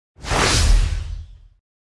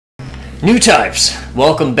Newtypes,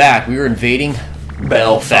 welcome back. We were invading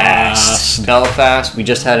Belfast. Belfast. We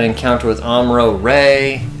just had an encounter with Amuro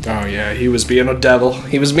Ray. Oh yeah, he was being a devil.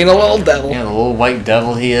 He was being a little devil. Yeah, the little white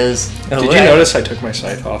devil he is. Did you notice I took my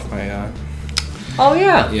scythe off my? Oh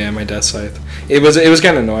yeah. Yeah, my death scythe. It was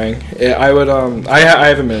kind of annoying. I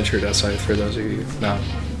have a miniature death scythe for those of you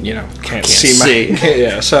can't see my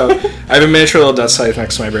yeah. So I have a miniature little death scythe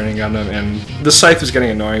next to my burning Gundam, and the scythe was getting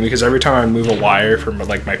annoying because every time I would move a wire from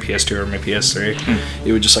like my PS2 or my PS3,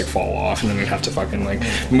 it would just like fall off, and then I'd have to fucking like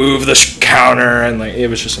move the counter, and like it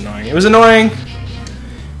was just annoying. It was annoying.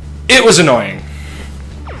 It was annoying.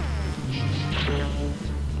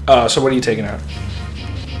 So what are you taking out?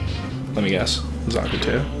 Let me guess. Zaku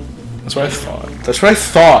 2? That's what I thought. That's what I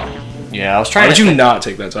thought. Yeah, I was trying Why would you not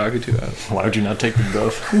take that Zaku 2 out? Why would you not take the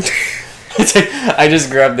goof? I just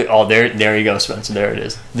grabbed the... Oh, there you go, Spencer. There it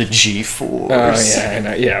is. The G-Force. Oh, yeah, I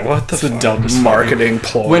know. Yeah, what the fuck? Dumbest marketing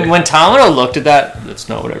ploy. When Tamino looked at that, that's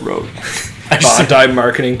not what I wrote. Bandai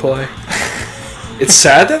marketing ploy. It's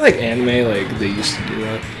sad that, like, anime, like, they used to do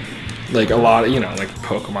that. Like, a lot of, like,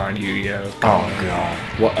 Pokemon, Yu-Gi-Oh! Oh, God.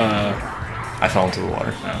 What, I fell into the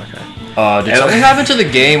water. Oh, okay. Did something happen to the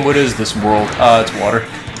game? What is this world? It's water.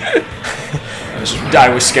 I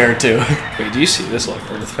was scared too. Wait, do you see this like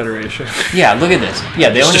Earth Federation? Yeah, look at this. Yeah,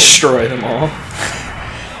 they just destroy them all.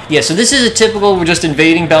 Yeah, so this is a typical. We're just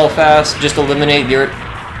invading Belfast. Just eliminate the Earth.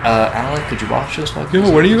 Alec, could you watch this? Yo,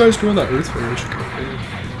 what are you guys doing that Earth Federation campaign?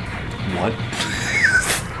 What?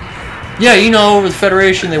 Yeah, the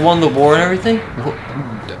Federation. They won the war and everything.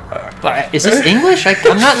 But is this English?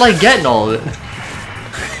 I'm not like getting all of it.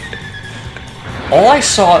 All I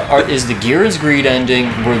saw is the Gears Greed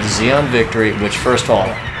ending, where the Zeon victory. Which, first of all,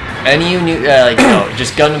 any of you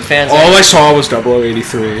just Gundam fans. All I saw was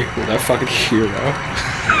 0083 with that fucking hero,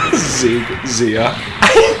 Zia.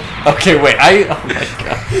 Okay, wait. Oh my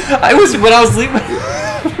god. When I was leaving.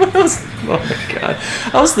 Oh my god.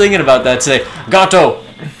 I was thinking about that today. Gato,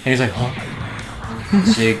 and he's like, huh?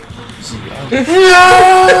 Zia.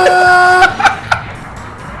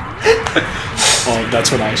 Oh, that's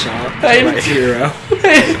what I saw. My hero.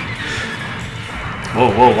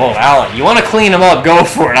 Whoa, Alec. You want to clean him up, go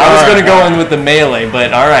for it. I was going to go in with the melee,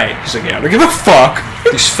 but alright. He's like, yeah, I don't give a fuck.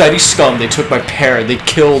 These fetty scum, they took my parrot. They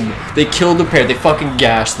killed the parrot. They fucking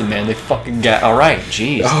gashed the man. They fucking alright,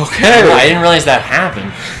 jeez. Okay. I didn't realize that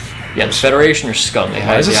happened. Yeah, the Federation are scum.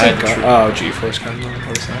 Why does it say G-Force Gundam?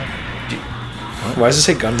 What is that? Why does it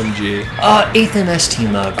say Gundam G? 8th MS Team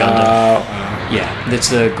Gundam. Yeah, that's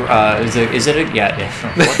the. Is it a? Yeah.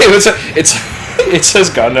 It says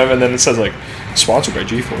Gundam, and then it says like sponsored by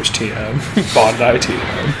G-Force TM, Bandai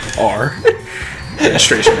TM, R,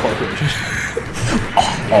 Registration Corporation.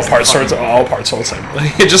 All parts sold separately.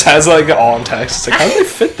 It just has like all in text. It's like, how do they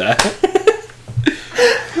fit that?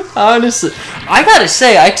 Honestly, I gotta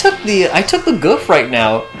say, I took the goof right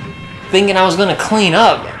now, thinking I was gonna clean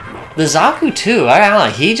up. The Zaku too.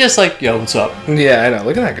 He just like, yo, what's up? Yeah, I know.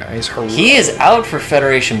 Look at that guy. He's horrible. He is out for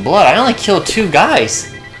Federation blood. I only killed 2 guys.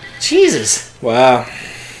 Jesus. Wow.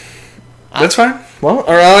 That's fine. Well,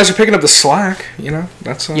 our allies are picking up the slack.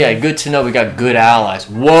 That's yeah. Good to know we got good allies.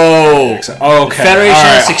 Whoa. Okay. The Federation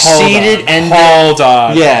has succeeded and hold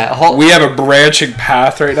on. Yeah. We have a branching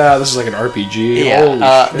path right now. This is like an RPG. Yeah. Holy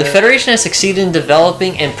shit. The Federation has succeeded in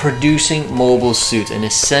developing and producing mobile suits and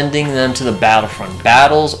is sending them to the battlefront.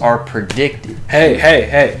 Battles are predicted.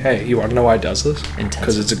 Hey! You want to know why it does this?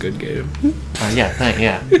 Because it's a good game.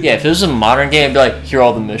 Yeah. If it was a modern game, I'd be like, here are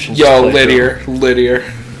all the missions. Yo,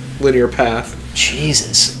 linear path.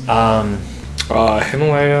 Jesus.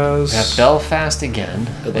 Himalayas. We have Belfast again.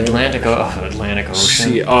 Atlantic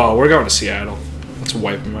Ocean. We're going to Seattle. Let's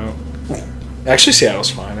wipe them out. Actually, Seattle's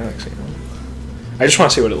fine. I like Seattle. I just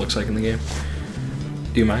want to see what it looks like in the game.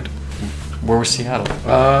 Do you mind? Where was Seattle?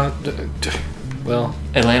 Well,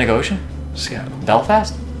 Atlantic Ocean? Seattle.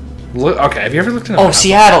 Belfast? Okay, have you ever looked at a map?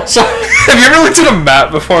 Seattle. Sorry. Have you ever looked at a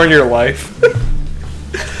map before in your life?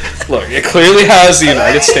 Look, it clearly has the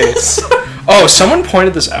United States. Oh, someone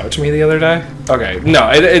pointed this out to me the other day. Okay, no,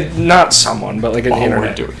 not someone, but like an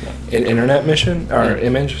internet mission or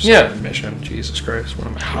image mission. Jesus Christ, what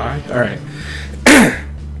am I high? All right,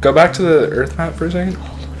 go back to the Earth map for a second.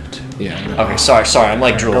 Yeah. Okay, sorry, I'm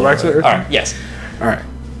like drooling. Go back to the Earth. All right, yes. All right.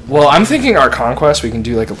 Well, I'm thinking our conquest. We can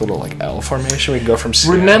do like a little like L formation. We can go from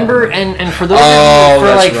Seattle. Remember, and for those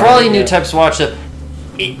for all you new types watch it.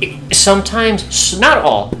 Sometimes, not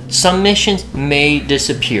all, some missions may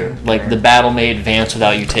disappear. Like the battle may advance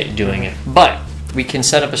without you doing it. But we can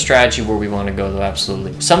set up a strategy where we want to go, though,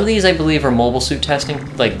 absolutely. Some of these, I believe, are mobile suit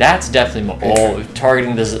testing. Like, that's definitely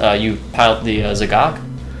targeting the, you pilot the Zagok.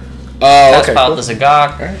 That's okay. Pilot the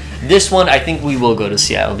Zagok. Right. This one, I think we will go to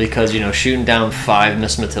Seattle because, shooting down 5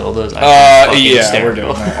 Miss Matildas. Yeah, we're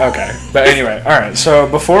doing that. Okay. But anyway, alright, so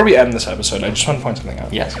before we end this episode, I just want to point something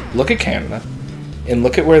out. Yes. Look at Canada, and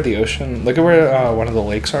look at where the ocean, look at where one of the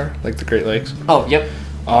lakes are, like the Great Lakes. Oh, yep.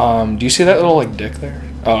 Do you see that little, like, dick there?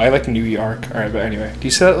 Oh, I like New York. Alright, but anyway, do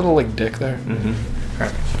you see that little, like, dick there? Mm-hmm.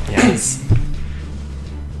 Alright. Yes.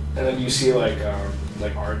 And then you see, like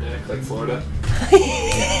our dick, like Florida.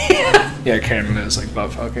 Yeah, Canada is like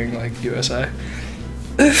butt fucking like USA.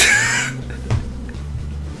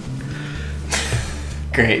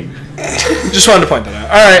 Great. Just wanted to point that out.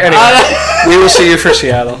 All right, anyway, we will see you for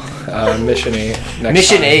Seattle. Mission 8 next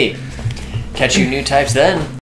Mission time. 8. Catch you Newtypes then.